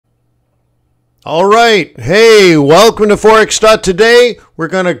All right. Hey, welcome to Forex.Today. We're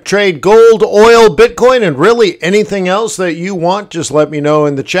going to trade gold, oil, Bitcoin, and really anything else that you want. Just let me know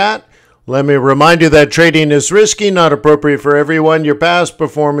in the chat. Let me remind you that trading is risky, not appropriate for everyone. Your past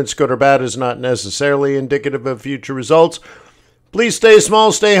performance, good or bad, is not necessarily indicative of future results. Please stay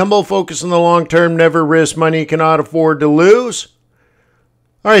small, stay humble, focus on the long term, never risk money you cannot afford to lose.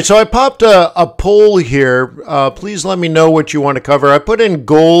 All right, so I popped a poll here. Please let me know what you want to cover. I put in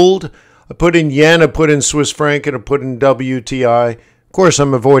gold, I put in yen, I put in Swiss franc, and I put in WTI. Of course,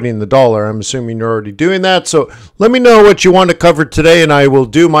 I'm avoiding the dollar. I'm assuming you're already doing that. So let me know what you want to cover today, and I will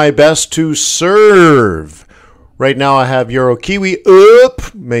do my best to serve. Right now, I have Euro Kiwi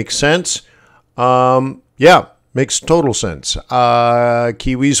up. Makes sense. Yeah, makes total sense.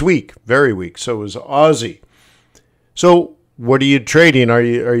 Kiwi's weak, very weak. So is Aussie. So what are you trading? Are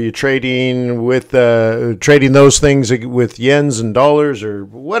you trading with trading those things with yens and dollars or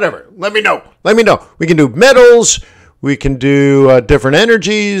whatever? Let me know. Let me know. We can do metals. We can do different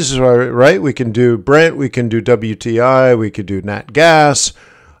energies, right? We can do Brent. We can do WTI. We could do nat gas.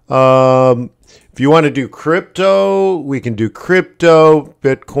 If you want to do crypto, we can do crypto,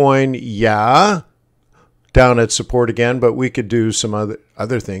 Bitcoin. Yeah, down at support again, but we could do some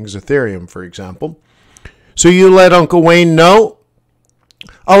other things, Ethereum, for example. So you let Uncle Wayne know.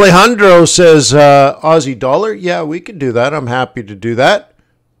 Alejandro says Aussie dollar. Yeah, we could do that. I'm happy to do that.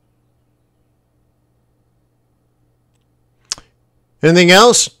 Anything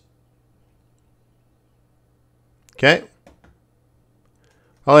else? Okay.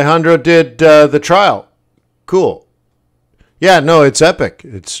 Alejandro did the trial. Cool. Yeah, no, it's epic.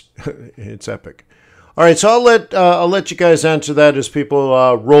 It's epic. All right, so I'll let you guys answer that as people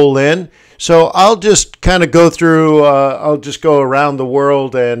roll in. So I'll just kind of go through. I'll just go around the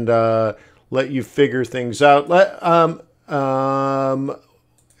world and let you figure things out. Hang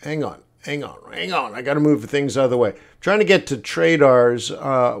on. I got to move things out of the way. I'm trying to get to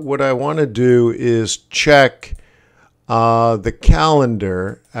TRADARS. What I want to do is check the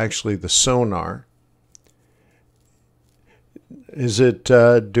calendar. Actually, the sonar. Is it,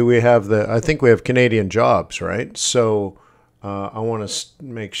 do we have I think we have Canadian jobs, right? So I want to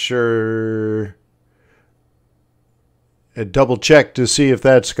make sure, double check to see if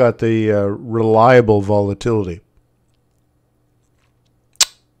that's got the reliable volatility.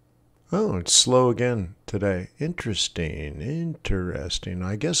 Oh, it's slow again today. Interesting.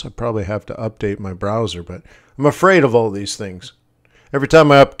 I guess I probably have to update my browser, but I'm afraid of all these things. Every time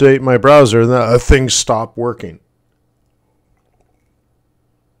I update my browser, things stop working.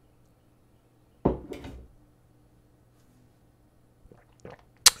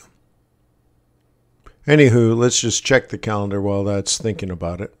 Anywho, let's just check the calendar while that's thinking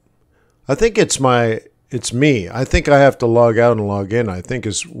about it. I think it's me. I think I have to log out and log in, I think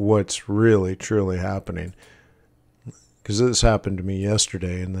is what's really, truly happening. Because this happened to me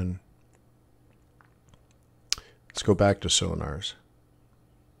yesterday, and then let's go back to sonars.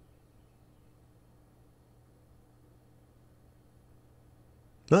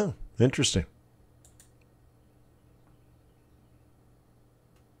 Oh, interesting.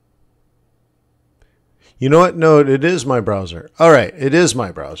 You know what? No, it is my browser. All right, it is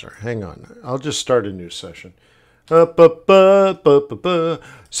my browser. Hang on. I'll just start a new session.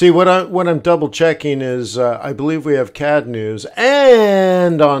 See, what I'm double checking is I believe we have CAD news,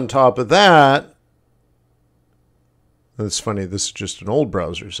 and on top of that, it's funny. This is just an old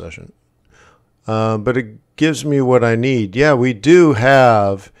browser session, but it gives me what I need. Yeah, we do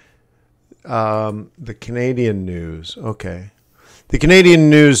have the Canadian news. Okay. The Canadian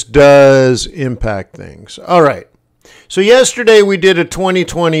news does impact things. All right. So yesterday we did a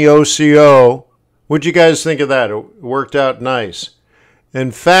 2020 OCO. What'd you guys think of that? It worked out nice.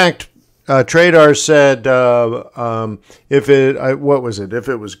 In fact, TRADARS said what was it? If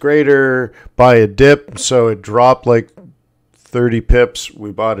it was greater by a dip, so it dropped like 30 pips.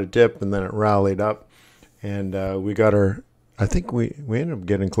 We bought a dip and then it rallied up, and we got I think we ended up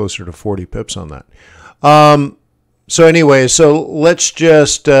getting closer to 40 pips on that. So anyway, so let's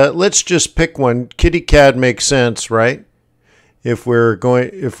just pick one. Kitty CAD makes sense, right? If we're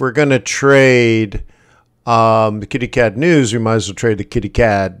going to trade the Kitty CAD news, we might as well trade the Kitty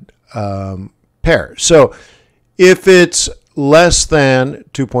CAD pair. So if it's less than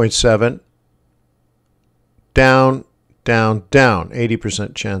 2.7, down,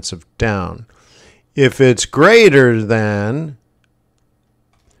 80% chance of down. If it's greater than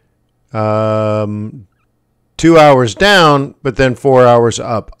 2 hours down, but then 4 hours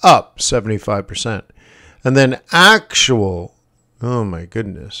up 75%. And then actual, oh my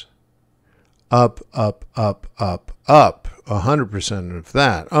goodness, Up, up, up, up, up. 100% of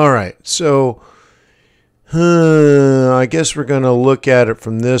that. All right. So I guess we're going to look at it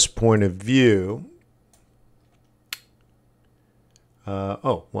from this point of view.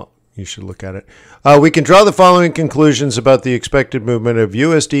 Oh, well, you should look at it. We can draw the following conclusions about the expected movement of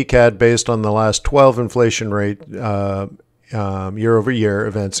USD CAD based on the last 12 inflation rate year-over-year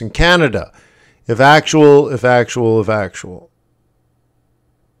events in Canada. If actual, if actual, if actual.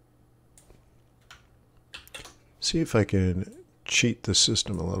 See if I can cheat the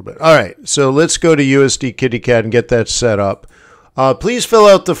system a little bit. All right, so let's go to USD Kitty Cat and get that set up. Please fill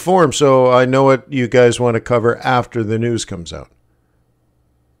out the form so I know what you guys want to cover after the news comes out.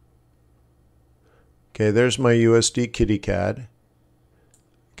 Okay, there's my USD Kitty Cat.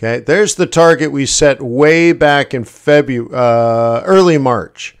 Okay, there's the target we set way back in early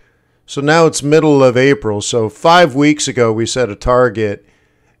March. So now it's middle of April. So 5 weeks ago we set a target,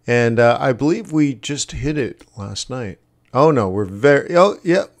 and I believe we just hit it last night. Oh no, oh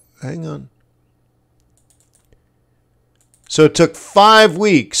yeah, hang on. So it took 5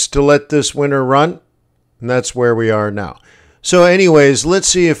 weeks to let this winner run, and that's where we are now. So anyways, let's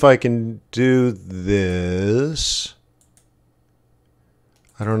see if I can do this.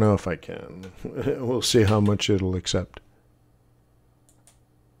 I don't know if I can. We'll see how much it'll accept.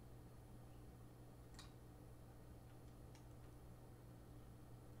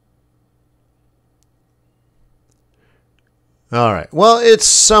 All right. Well, it's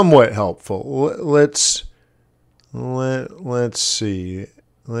somewhat helpful. Let's see.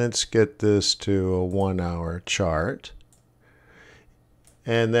 Let's get this to a 1 hour chart.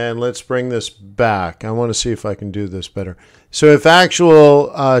 And then let's bring this back. I want to see if I can do this better. So if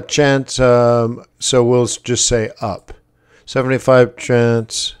actual chance, so we'll just say up. 75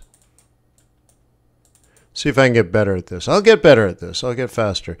 chance. See if I can get better at this. I'll get better at this. I'll get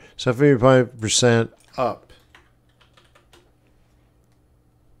faster. 75% up.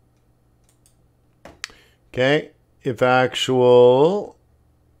 Okay. If actual...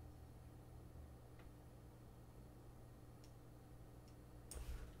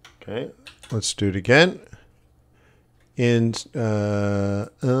 Okay, let's do it again. In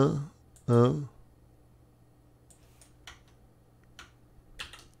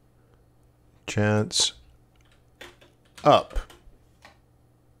chance up.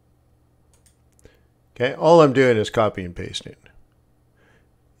 Okay, all I'm doing is copy and pasting.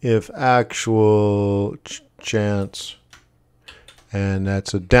 If actual chance, and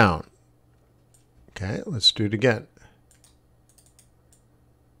that's a down. Okay, let's do it again.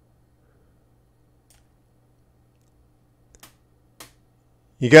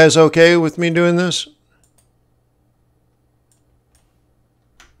 You guys okay with me doing this?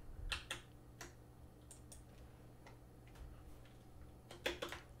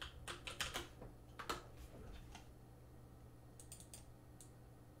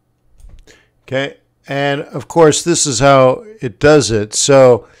 Okay, and of course this is how it does it.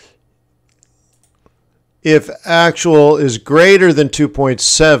 So if actual is greater than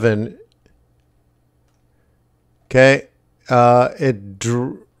 2.7, okay,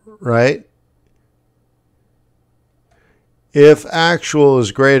 right? If actual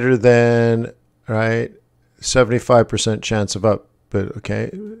is greater than, right, 75% chance of up, but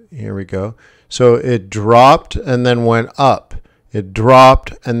okay, here we go. So it dropped and then went up. It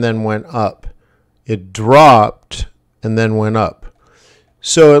dropped and then went up. It dropped and then went up.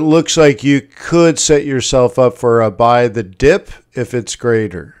 So it looks like you could set yourself up for a buy the dip if it's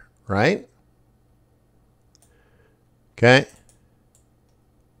greater, right? Okay.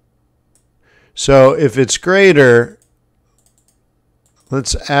 So if it's greater,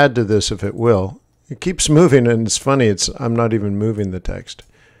 let's add to this if it will. It keeps moving, and it's funny. I'm not even moving the text.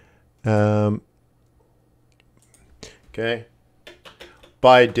 Okay.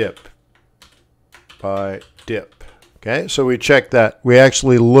 Buy dip. Buy dip. Okay. So we checked that. We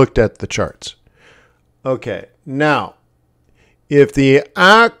actually looked at the charts. Okay. Now, if the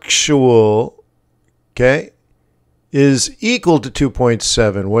actual, okay, is equal to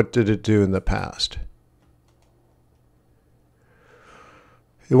 2.7, what did it do in the past?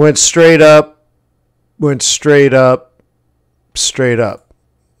 It went straight up, went straight up, straight up.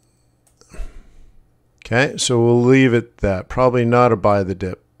 Okay, so we'll leave it that. Probably not a buy the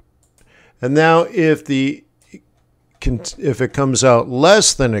dip. And now if it comes out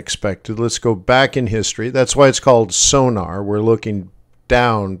less than expected, let's go back in history. That's why it's called sonar. We're looking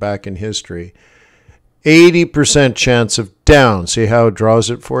down back in history. 80% chance of down. See how it draws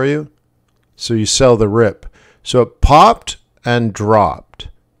it for you? So you sell the rip. So it popped and dropped.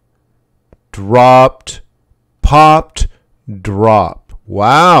 Dropped, popped, drop.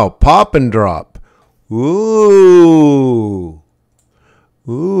 Wow, pop and drop. Ooh.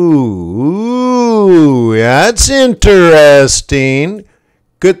 Ooh, that's interesting.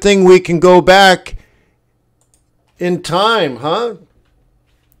 Good thing we can go back in time, huh?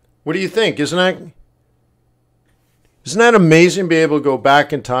 What do you think? Isn't that amazing to be able to go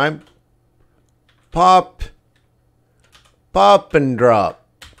back in time? Pop and drop.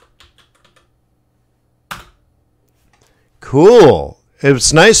 Cool.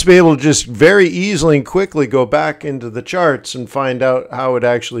 It's nice to be able to just very easily and quickly go back into the charts and find out how it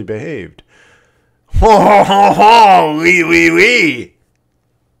actually behaved. Ho, ho, ho, ho, wee, wee, wee.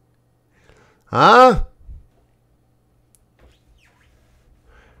 Huh?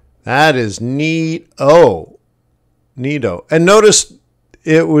 That is neat. Oh, neato. And notice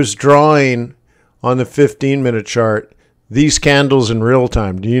it was drawing on the 15-minute chart these candles in real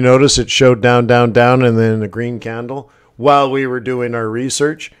time. Do you notice it showed down, down, down, and then a green candle while we were doing our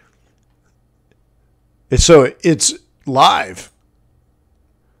research? So it's live.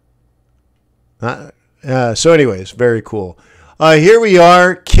 So anyways, very cool. Here we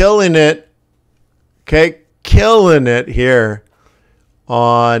are, killing it. Okay, killing it here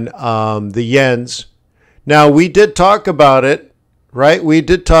on the yens. Now, we did talk about it, right? We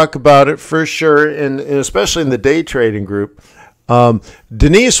did talk about it for sure, and especially in the day trading group.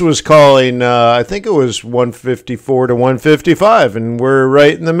 Denise was calling, I think it was 154 to 155, and we're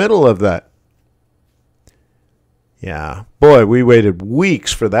right in the middle of that. Yeah, boy, we waited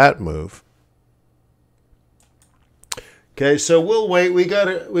weeks for that move. Okay, so we'll wait. We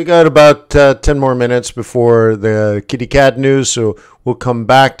got about 10 more minutes before the kitty cat news, so we'll come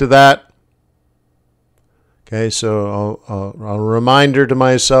back to that. Okay, so I'll reminder to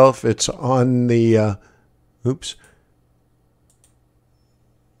myself, it's on the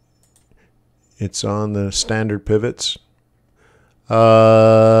it's on the standard pivots.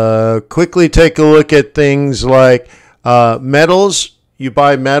 Quickly take a look at things like metals. You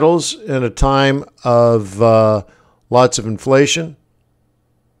buy metals in a time of lots of inflation.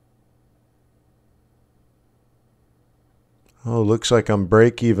 Oh, looks like I'm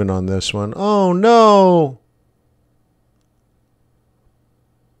break even on this one. Oh, no.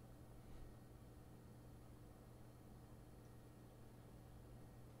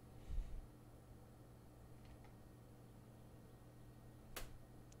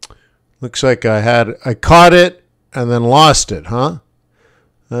 Looks like I caught it and then lost it, huh?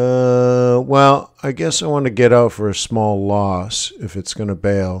 Well, I guess I want to get out for a small loss if it's going to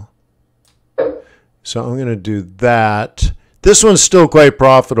bail. So I'm going to do that. This one's still quite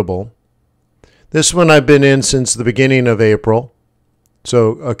profitable. This one I've been in since the beginning of April,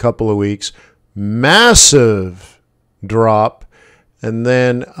 so a couple of weeks. Massive drop. And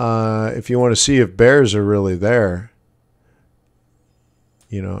then if you want to see if bears are really there,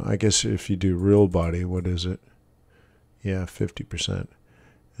 you know, I guess if you do real body, what is it? Yeah, 50%.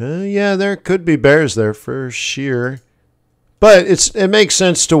 Yeah, there could be bears there for sure. But it makes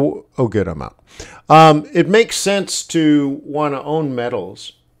sense to... Oh, good, I'm out. It makes sense to want to own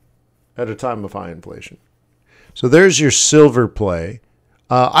metals at a time of high inflation. So there's your silver play.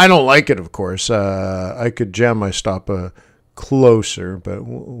 I don't like it, of course. I could jam my stop closer, but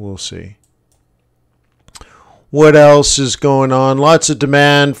we'll see. What else is going on? Lots of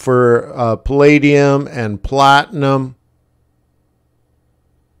demand for palladium and platinum.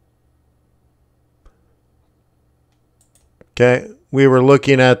 Okay, we were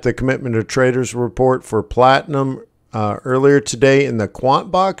looking at the commitment of traders report for platinum earlier today in the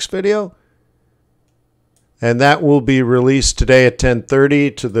Quant Box video. And that will be released today at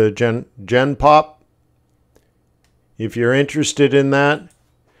 10:30 to the Gen Pop. If you're interested in that,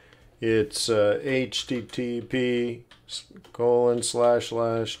 it's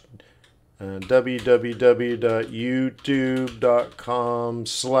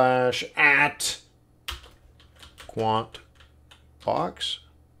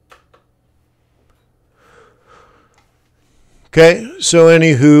Okay, so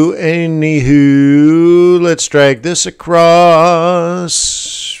anywho, let's drag this across.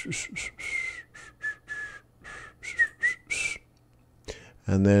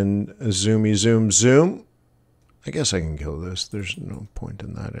 And then zoomy zoom. I guess I can kill this. There's no point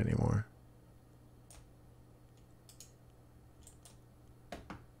in that anymore.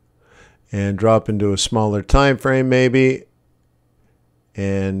 And drop into a smaller time frame maybe.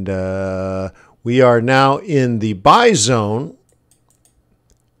 And we are now in the buy zone.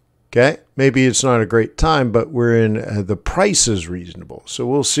 Okay, maybe it's not a great time, but we're in the price is reasonable. So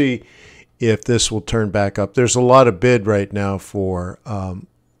we'll see if this will turn back up. There's a lot of bid right now for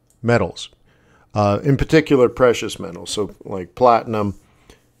metals. in particular precious metals, so like platinum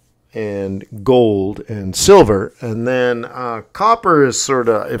and gold and silver. And then copper is sort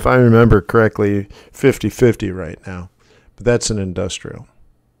of, if I remember correctly, 50-50 right now. But that's an industrial.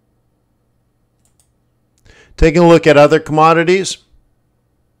 Taking a look at other commodities.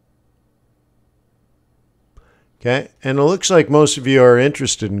 Okay, and it looks like most of you are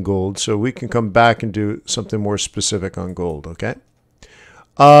interested in gold, so we can come back and do something more specific on gold, okay?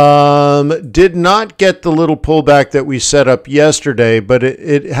 Did not get the little pullback that we set up yesterday, but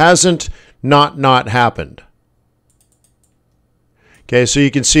it hasn't not happened. Okay, so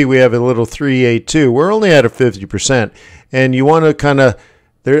you can see we have a little 382. We're only at a 50%, and you want to kind of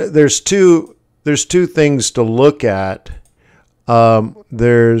there's two things to look at.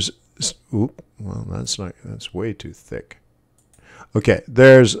 Well, that's way too thick. Okay,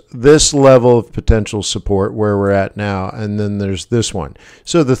 there's this level of potential support where we're at now, and then there's this one.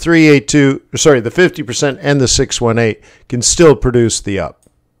 So the 382, sorry, the 50% and the 618 can still produce the up.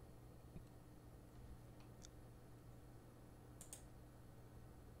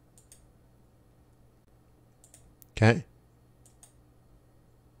 Okay.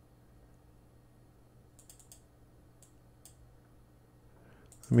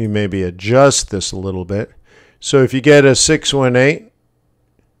 Let me maybe adjust this a little bit. So if you get a 618,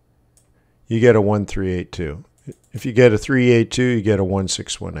 you get a 1382. If you get a 382, you get a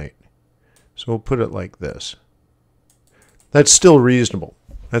 1618. So we'll put it like this. That's still reasonable.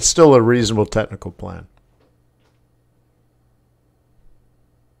 That's still a reasonable technical plan.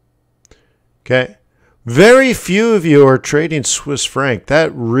 Okay. Very few of you are trading Swiss franc.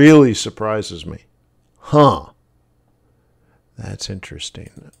 That really surprises me. Huh. That's interesting.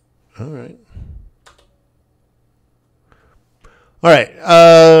 All right. All right.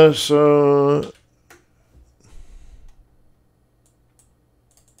 So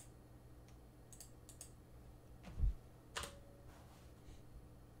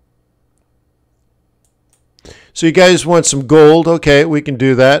you guys want some gold? Okay, we can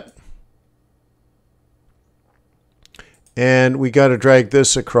do that. And we got to drag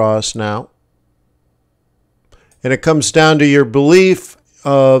this across now. And it comes down to your belief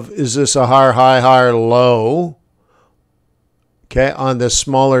of, is this a higher high, higher low? Okay, on this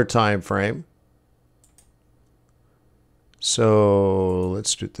smaller time frame. So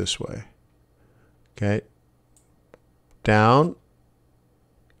let's do it this way. Okay. Down.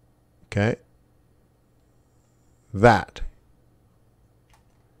 Okay. That.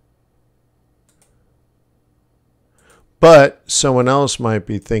 But someone else might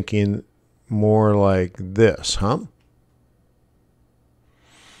be thinking more like this, huh?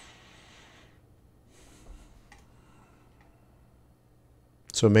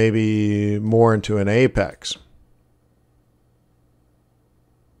 So maybe more into an apex.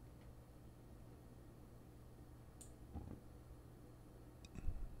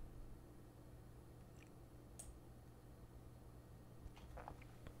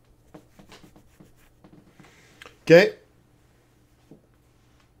 Okay.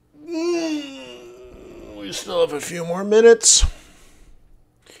 We still have a few more minutes.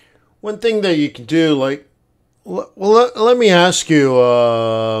 One thing that you can do, like, well, let me ask you,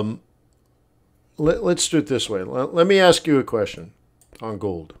 let's do it this way. Let me ask you a question on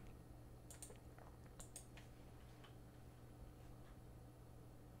gold.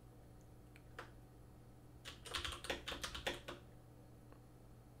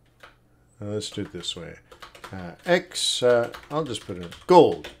 Let's do it this way. I'll just put in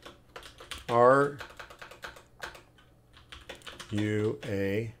gold. RUA.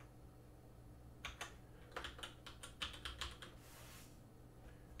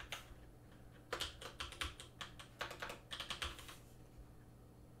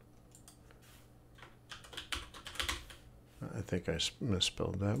 I think I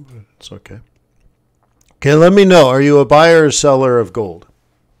misspelled that, but it's okay. Okay, let me know. Are you a buyer or seller of gold?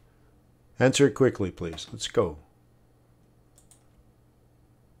 Answer it quickly, please. Let's go.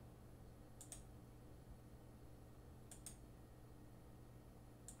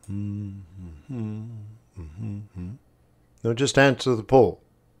 No, just answer the poll.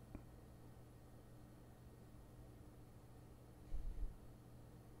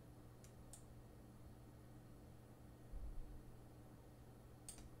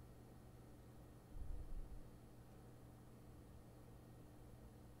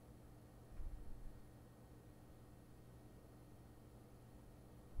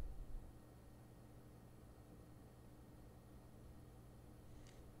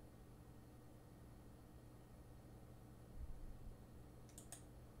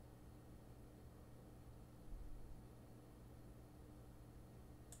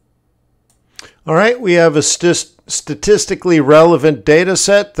 All right, we have a statistically relevant data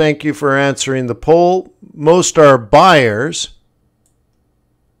set. Thank you for answering the poll. Most are buyers.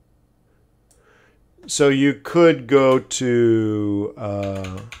 So you could go to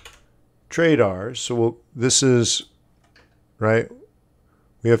TRADARS. So this is, right,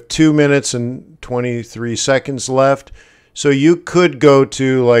 we have 2 minutes and 23 seconds left. So you could go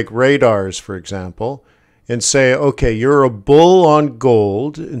to like Radars, for example, and say, okay, you're a bull on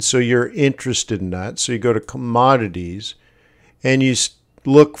gold, and so you're interested in that. So you go to commodities, and you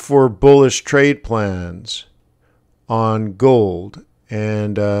look for bullish trade plans on gold.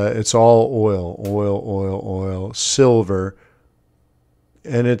 And it's all oil, silver.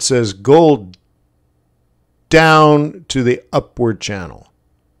 And it says gold down to the upward channel.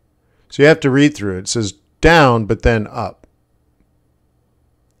 So you have to read through it. It says down, but then up.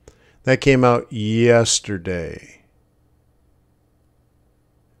 That came out yesterday.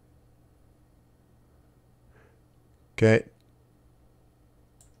 Okay.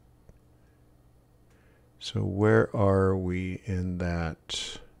 So where are we in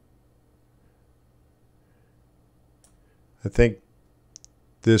that? I think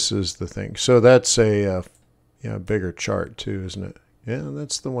this is the thing. So that's a bigger chart too, isn't it? Yeah,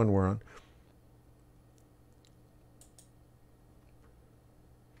 that's the one we're on.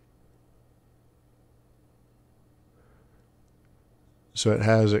 So it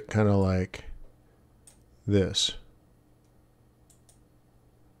has it kind of like this.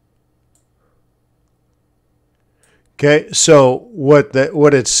 Okay, so what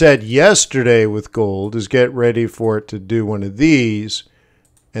it said yesterday with gold is get ready for it to do one of these,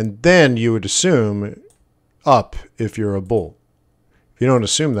 and then you would assume up if you're a bull. If you don't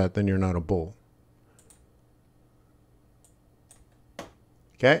assume that, then you're not a bull.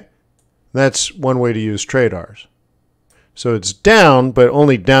 Okay, that's one way to use TRADARS. So it's down, but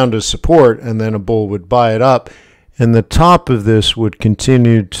only down to support, and then a bull would buy it up, and the top of this would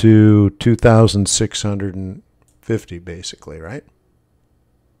continue to 2,650 basically, right?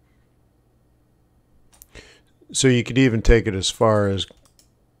 So you could even take it as far as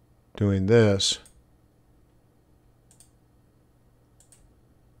doing this.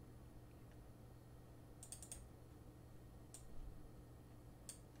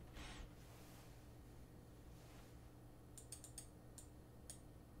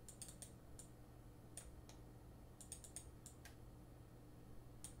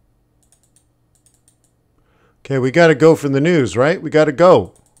 Okay, we got to go from the news, right? We got to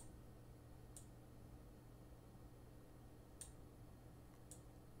go.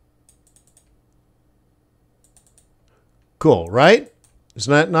 Cool, right?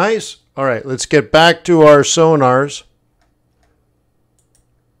 Isn't that nice? All right, let's get back to our sonars.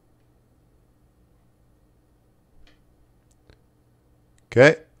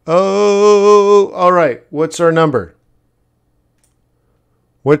 Okay. Oh, all right. What's our number?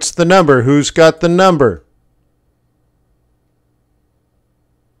 What's the number? Who's got the number?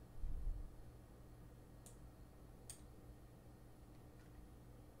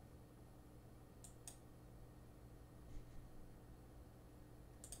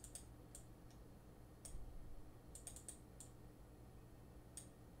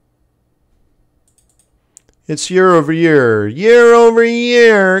 It's year over year. Year over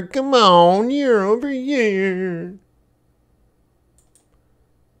year. Come on, year over year.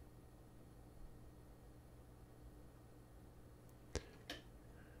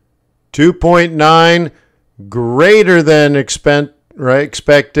 $2.9 greater than expected.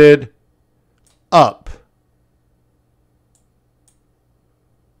 Up.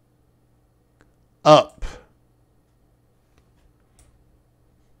 Up.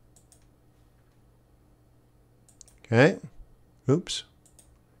 Okay. Oops.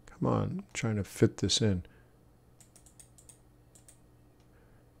 Come on. I'm trying to fit this in.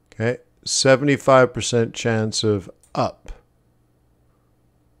 Okay. 75% chance of up.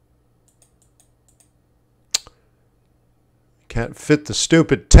 Can't fit the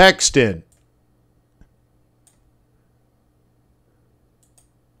stupid text in.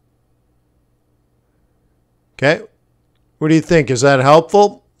 Okay. What do you think? Is that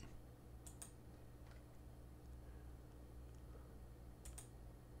helpful?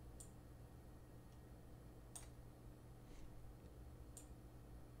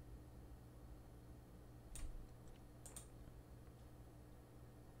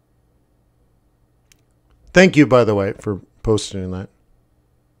 Thank you, by the way, for posting that.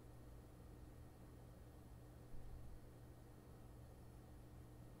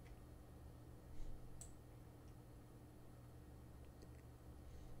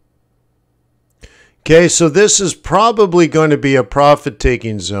 Okay, so this is probably going to be a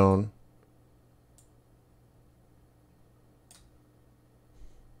profit-taking zone.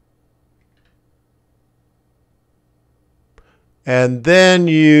 And then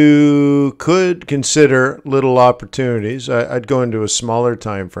you could consider little opportunities. I'd go into a smaller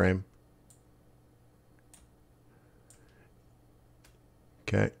time frame.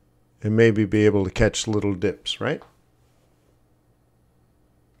 Okay. And maybe be able to catch little dips, right?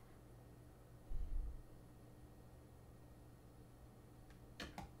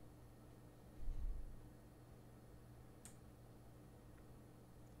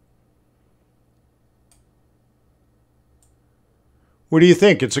 What do you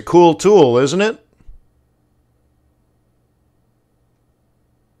think? It's a cool tool, isn't it?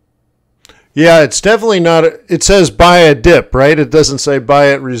 Yeah, it's definitely not. It says buy a dip, right? It doesn't say buy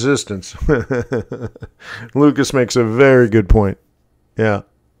at resistance. Lucas makes a very good point. Yeah.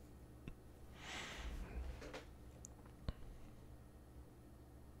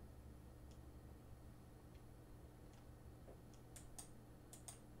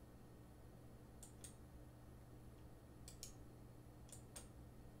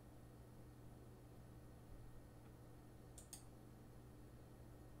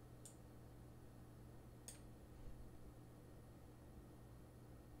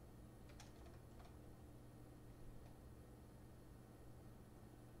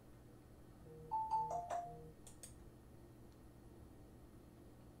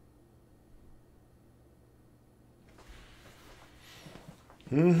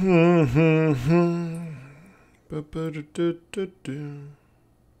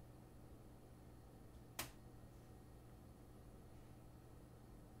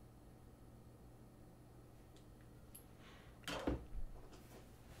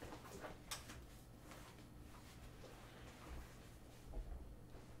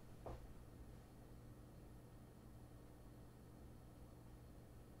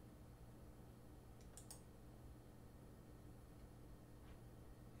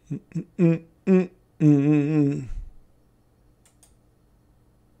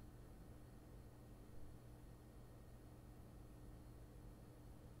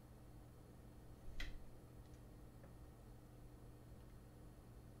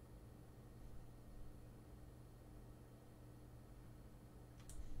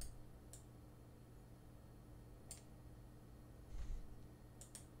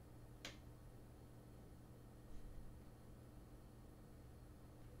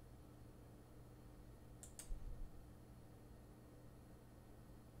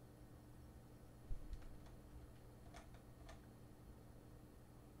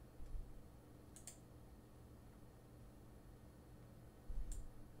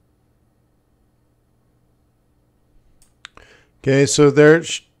 Okay, so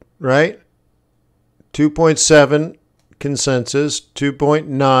there's, right? 2.7 consensus,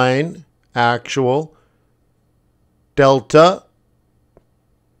 2.9 actual, delta,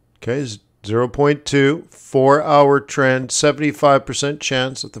 okay, is 0.2, 4-hour trend, 75%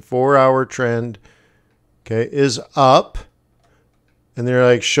 chance that the 4-hour trend, okay, is up. And they're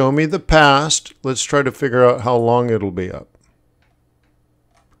like, show me the past. Let's try to figure out how long it'll be up.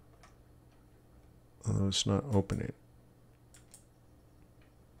 Oh, it's not opening.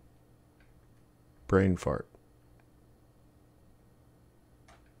 Brain fart.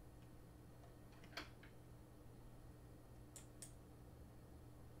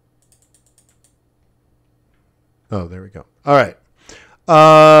 Oh, there we go. All right.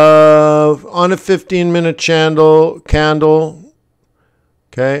 On a 15-minute candle.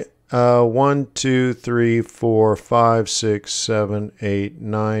 Okay. 1, 2, 3, 4, 5, 6, 7, 8,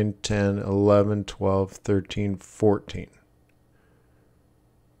 9, 10, 11, 12, 13, 14.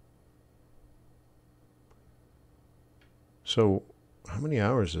 So how many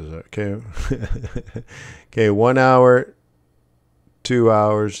hours is that? Okay. Okay, 1 hour, 2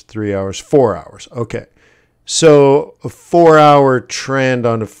 hours, 3 hours, 4 hours. Okay. So a 4-hour trend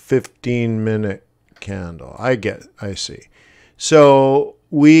on a 15-minute candle. I see. So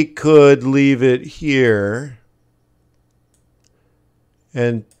we could leave it here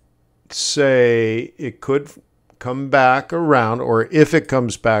and say it could come back around, or if it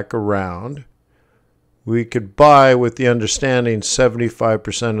comes back around, we could buy with the understanding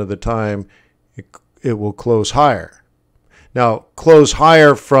 75% of the time it will close higher. Now, close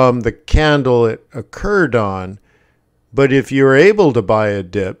higher from the candle it occurred on, but if you're able to buy a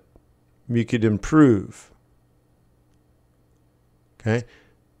dip, you could improve. Okay?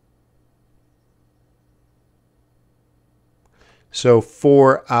 So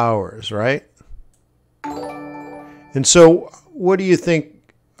 4 hours, right? And so what do you think?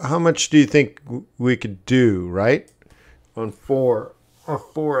 How much do you think we could do, right? On a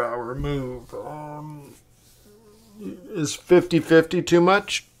 4-hour move. Is 50-50 too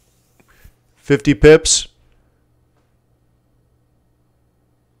much? 50 pips?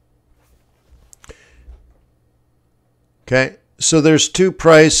 Okay, so there's two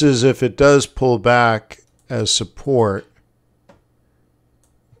prices if it does pull back as support.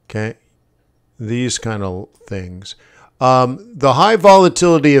 Okay, these kind of things. The high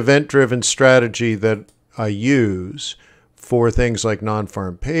volatility event-driven strategy that I use for things like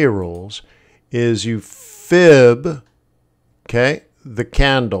non-farm payrolls is you fib, okay, the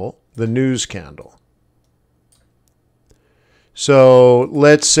candle, the news candle. So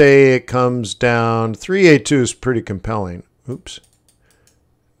let's say it comes down. 382 is pretty compelling. Oops.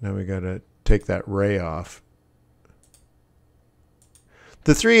 Now we got to take that ray off.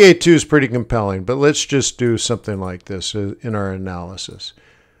 The 382 is pretty compelling, but let's just do something like this in our analysis.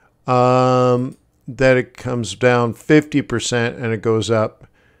 That it comes down 50% and it goes up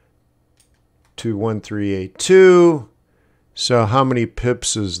to 1382. So how many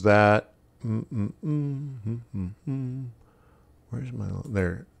pips is that? Where's my,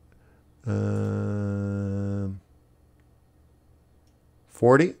 there.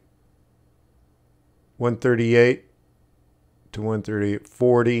 40? 138 to 138,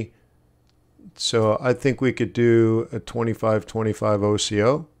 40. So I think we could do a 25-25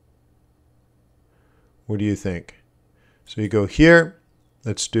 OCO. What do you think? So you go here.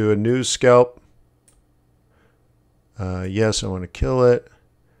 Let's do a news scalp. Yes, I want to kill it.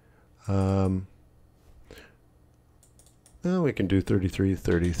 Well, we can do 33.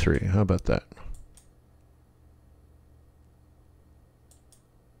 How about that?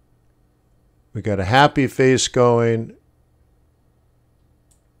 We got a happy face going.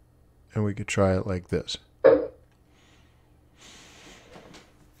 And we could try it like this.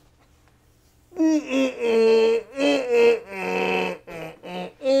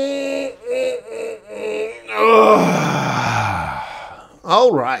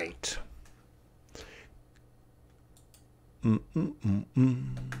 All right. Boom,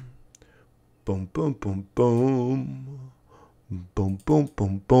 boom, boom, boom. Boom, boom,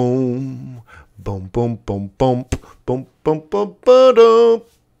 boom, boom. Boom, boom, boom, boom. Boom, boom, boom, boom.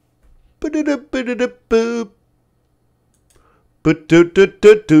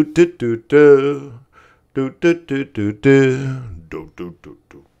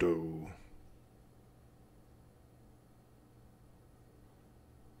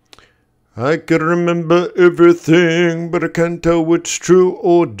 I can remember everything, but I can't tell what's true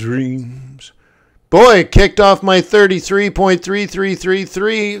or dreams. Boy, it kicked off my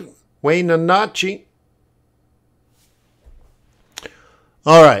 33.3333 Wayne Nanachi.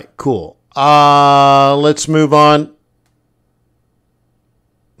 All right, cool. Let's move on.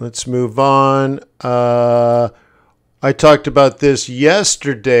 I talked about this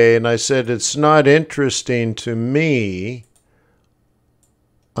yesterday, and I said it's not interesting to me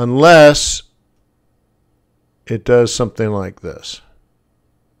unless it does something like this.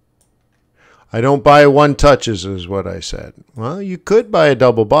 I don't buy one touches is what I said. Well, you could buy a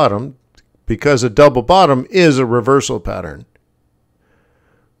double bottom because a double bottom is a reversal pattern.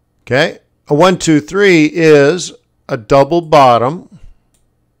 Okay, a 1, 2, 3 is a double bottom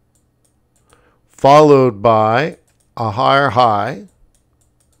followed by a higher high,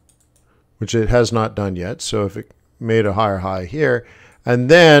 which it has not done yet. So if it made a higher high here, and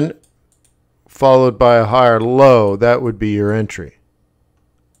then followed by a higher low, that would be your entry.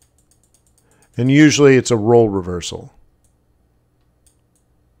 And usually it's a roll reversal.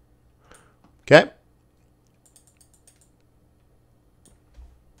 Okay.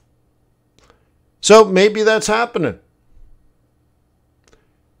 So maybe that's happening.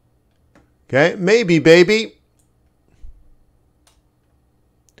 Okay, maybe, baby.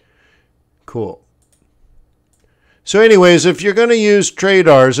 Cool. So anyways, if you're going to use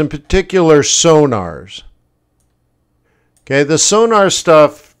TRADARS, in particular sonars, okay, the sonar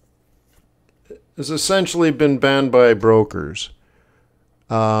stuff has essentially been banned by brokers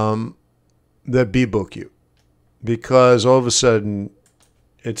that B-book you because all of a sudden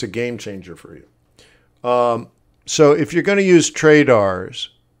it's a game changer for you. So if you're going to use TRADARS,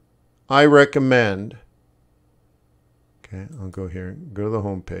 I recommend, okay, I'll go here, go to the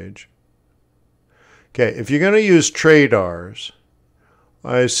home page. Okay, if you're going to use TRADARS,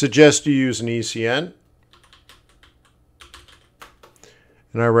 I suggest you use an ECN.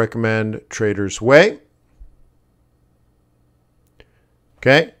 And I recommend Trader's Way.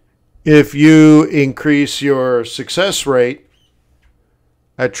 Okay, if you increase your success rate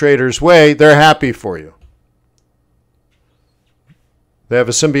at Trader's Way, they're happy for you. They have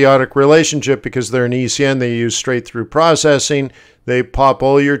a symbiotic relationship because they're an ECN. They use straight through processing. They pop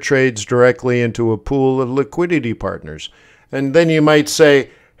all your trades directly into a pool of liquidity partners. And then you might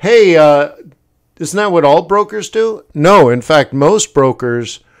say, hey, isn't that what all brokers do? No, in fact, most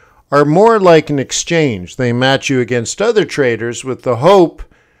brokers are more like an exchange. They match you against other traders with the hope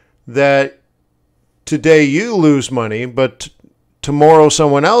that today you lose money, but tomorrow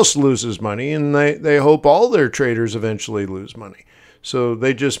someone else loses money, and they hope all their traders eventually lose money. So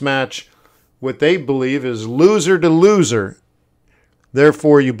they just match what they believe is loser to loser.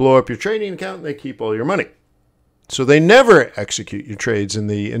 Therefore, you blow up your trading account and they keep all your money. So they never execute your trades in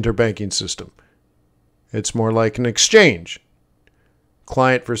the interbanking system. It's more like an exchange,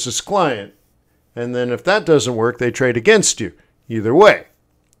 client versus client. And then if that doesn't work, they trade against you. Either way,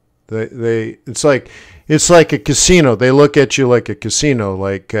 it's like a casino. They look at you like a casino.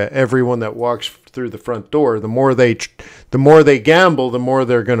 Like everyone that walks through the front door, the more they gamble, the more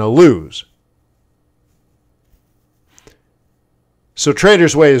they're going to lose. So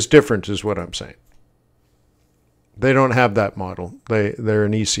Trader's Way is different, is what I'm saying. They don't have that model. They're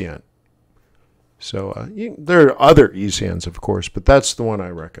an ECN. So there are other ECNs, of course, but that's the one I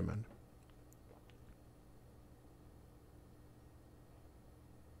recommend.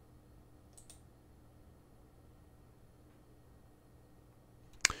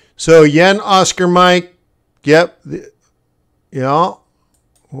 So yen, Oscar, Mike. Yep. Yeah.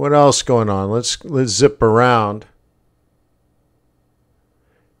 What else going on? Let's zip around.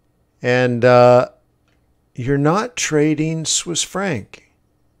 And you're not trading Swiss franc.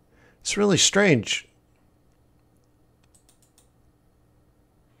 It's really strange.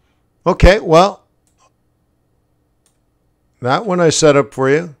 Okay, well, that one I set up for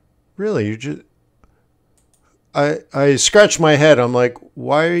you. Really, you just I scratched my head. I'm like,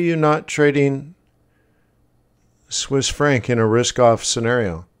 why are you not trading Swiss franc in a risk-off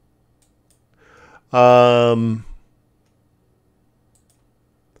scenario? Pound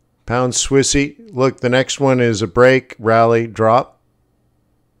Swissy. Look, the next one is a break, rally, drop.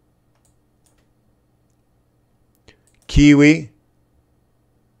 Kiwi.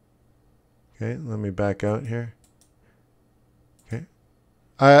 Okay, let me back out here. Okay.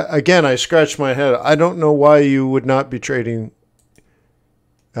 Again, I scratched my head. I don't know why you would not be trading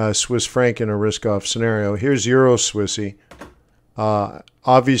Swiss franc in a risk-off scenario. Here's Euro Swissy.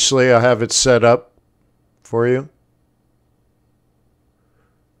 Obviously, I have it set up for you.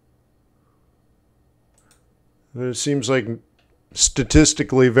 It seems like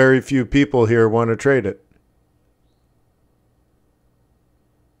statistically very few people here want to trade it.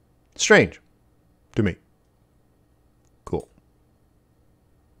 Strange to me. Cool.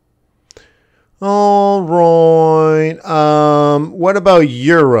 All right. What about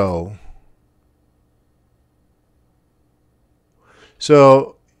Euro?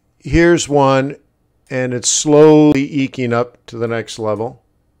 So here's one, and it's slowly eking up to the next level.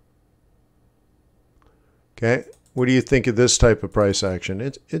 Okay, what do you think of this type of price action?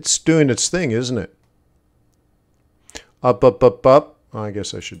 It's doing its thing, isn't it? Up, up, up, up. Oh, I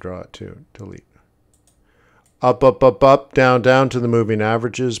guess I should draw it too. Delete. Up, up, up, up, down, down to the moving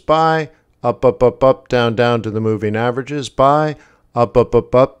averages. Buy. Up, up, up, up, down, down to the moving averages. Buy. Up, up,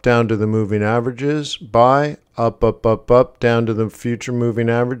 up, up, down to the moving averages. Buy. Up, up, up, up, down to the future moving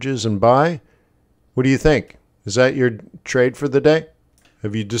averages and buy. What do you think? Is that your trade for the day?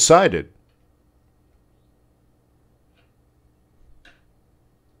 Have you decided?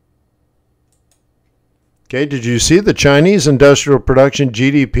 Okay, did you see the Chinese industrial production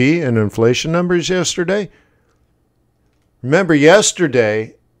GDP and inflation numbers yesterday? Remember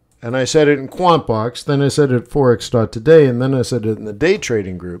yesterday, and I said it in QuantBox, then I said it at Forex.Today, and then I said it in the day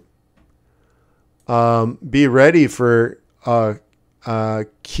trading group. Be ready for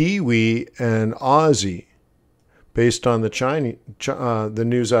Kiwi and Aussie based on the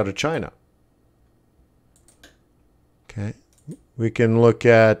news out of China. Okay, we can look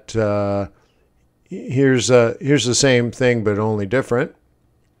at... Here's the same thing, but only different.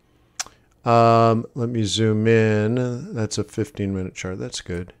 Let me zoom in. That's a 15-minute chart. That's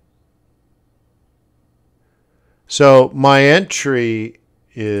good. So my entry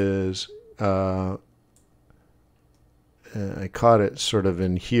is, I caught it sort of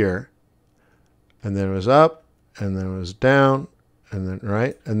in here, and then it was up, and then it was down, and then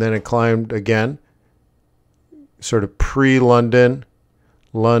right, and then it climbed again, sort of pre-London,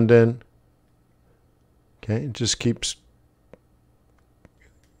 London. Okay, it just keeps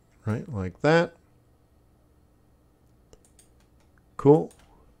right like that. Cool.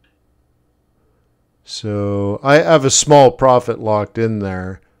 So I have a small profit locked in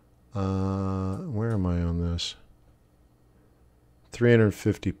there. Where am I on this?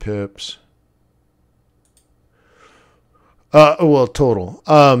 350 pips. Well, total.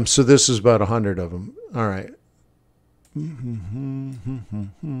 So this is about 100 of them. All right.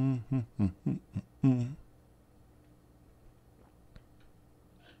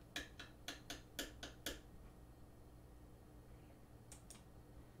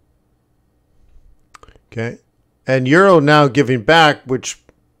 Okay. And euro now giving back, which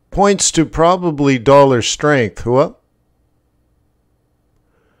points to probably dollar strength. Whoop.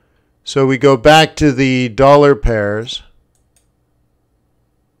 So we go back to the dollar pairs.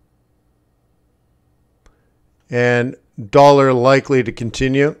 And dollar likely to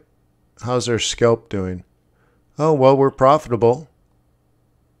continue. How's our scalp doing? Oh, well, we're profitable.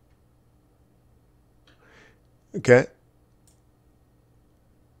 Okay.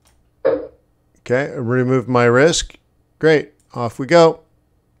 Okay, remove my risk. Great. Off we go.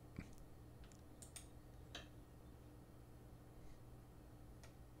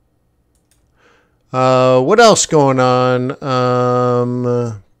 What else going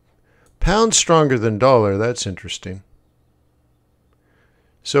on? Pound stronger than dollar. That's interesting.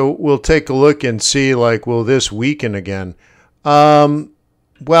 So we'll take a look and see, like, will this weaken again?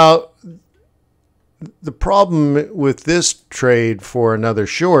 Well, the problem with this trade for another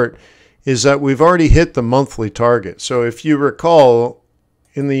short is that we've already hit the monthly target. So if you recall,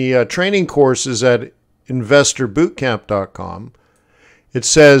 in the training courses at investorbootcamp.com, it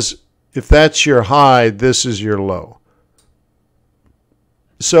says if that's your high, this is your low.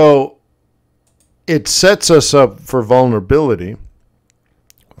 So it sets us up for vulnerability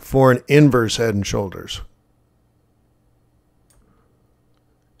for an inverse head and shoulders.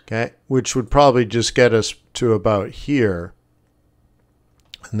 Okay, which would probably just get us to about here.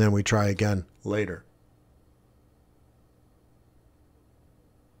 And then we try again later.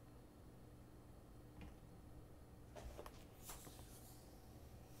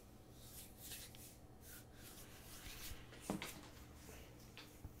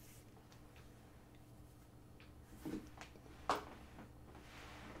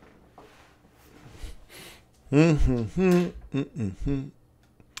 Let's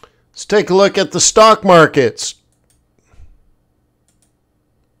take a look at the stock markets.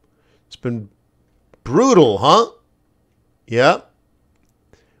 It's been brutal, huh? Yeah.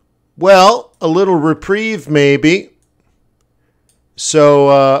 Well, a little reprieve maybe.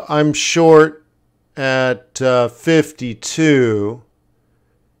 So I'm short at 52,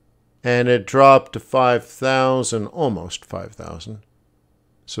 and it dropped to 5,000, almost 5,000.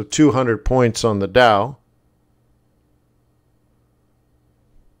 So 200 points on the Dow.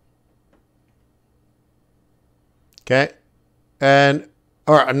 Okay, and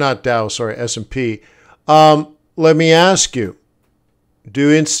or not Dow, sorry, S&P. Let me ask you: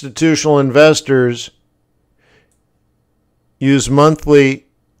 do institutional investors use monthly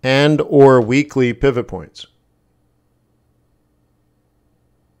and or weekly pivot points?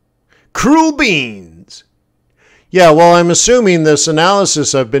 Cruel beans. Yeah, well, I'm assuming this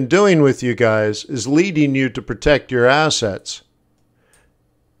analysis I've been doing with you guys is leading you to protect your assets.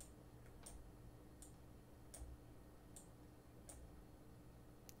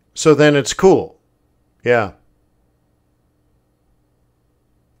 So then it's cool. Yeah.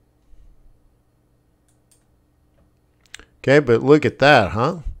 Okay, but look at that,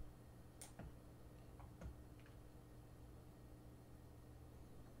 huh?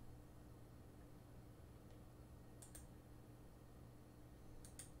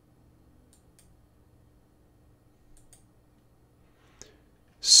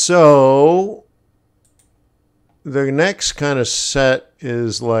 So the next kind of set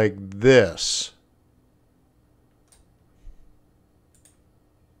is like this.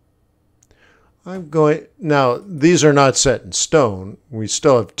 I'm going, now these are not set in stone. We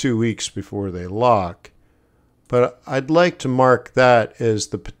still have 2 weeks before they lock. But I'd like to mark that as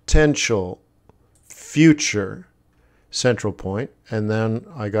the potential future central point. And then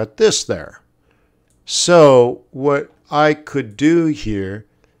I got this there. So what I could do here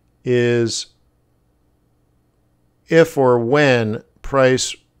is, if or when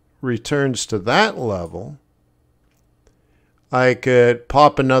price returns to that level, I could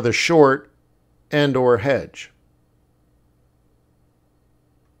pop another short and or hedge.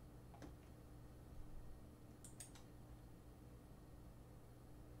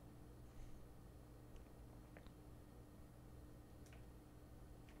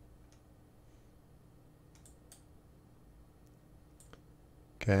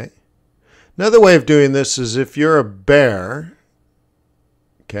 Okay. Another way of doing this is if you're a bear,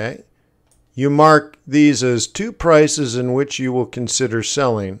 okay, you mark these as two prices in which you will consider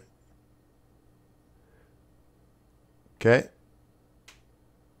selling. Okay.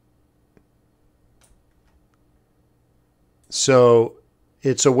 So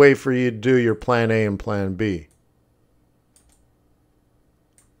it's a way for you to do your plan A and plan B.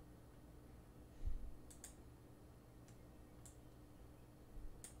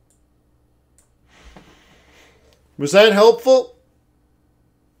 Was that helpful?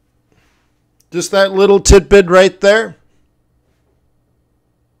 Just that little tidbit right there.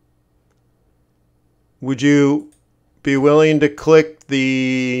 Would you be willing to click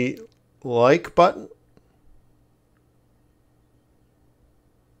the like button?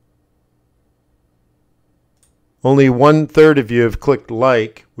 Only 1/3 of you have clicked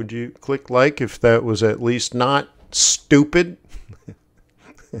like. Would you click like if that was at least not stupid?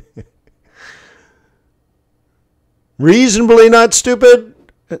 Reasonably not stupid?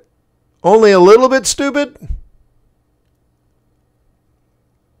 Only a little bit stupid?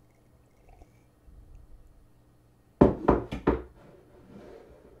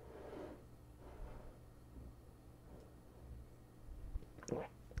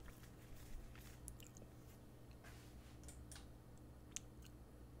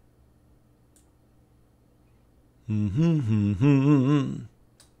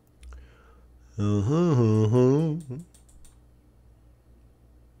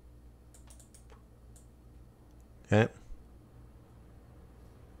 Okay.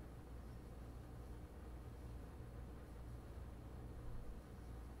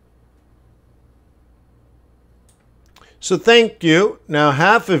 So thank you. Now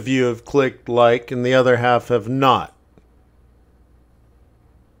half of you have clicked like and the other half have not.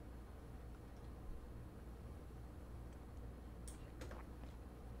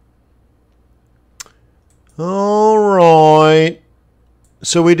 All right.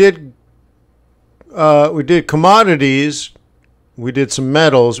 So we did commodities. We did some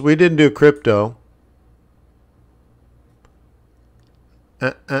metals. We didn't do crypto.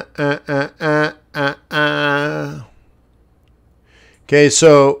 Okay,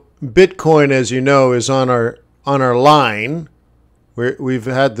 so Bitcoin, as you know, is on our line. We've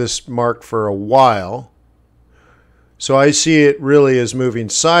had this mark for a while. So I see it really as moving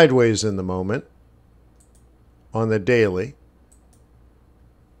sideways in the moment on the daily.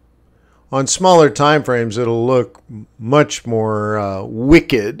 On smaller time frames, it'll look much more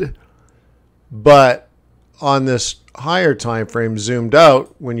wicked. But on this higher time frame, zoomed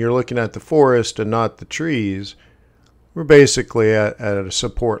out, when you're looking at the forest and not the trees, we're basically at a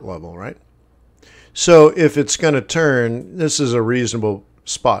support level, right? So if it's going to turn, this is a reasonable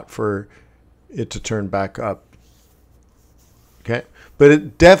spot for it to turn back up. Okay, but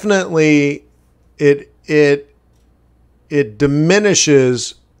it definitely it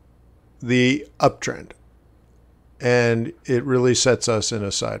diminishes the uptrend, and it really sets us in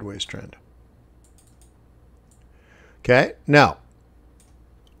a sideways trend. Okay, now,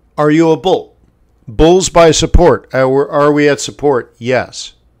 are you a bull? Bulls by support. Are we at support?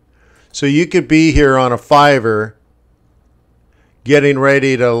 Yes. So you could be here on a fiver getting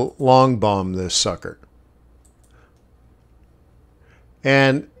ready to long bomb this sucker.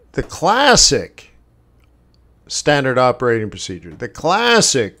 And the classic standard operating procedure, the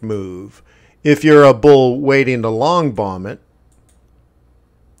classic move, if you're a bull waiting to long bomb it,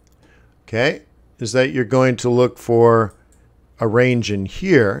 okay, is that you're going to look for a range in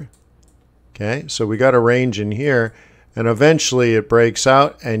here. Okay, so we got a range in here, and eventually it breaks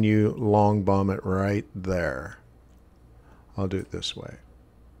out and you long bomb it right there. I'll do it this way.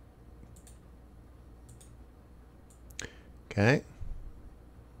 Okay.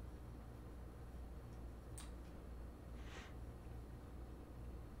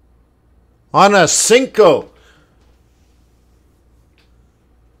 On a Cinco.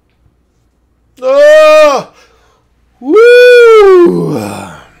 Oh! Woo!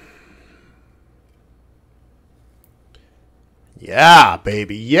 Yeah,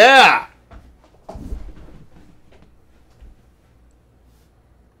 baby, yeah!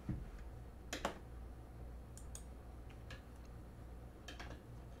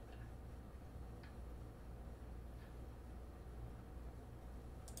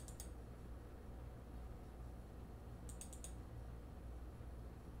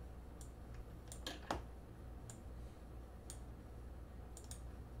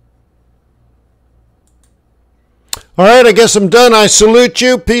 All right, I guess I'm done. I salute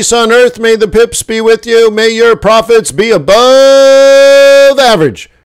you. Peace on earth. May the pips be with you. May your profits be above average.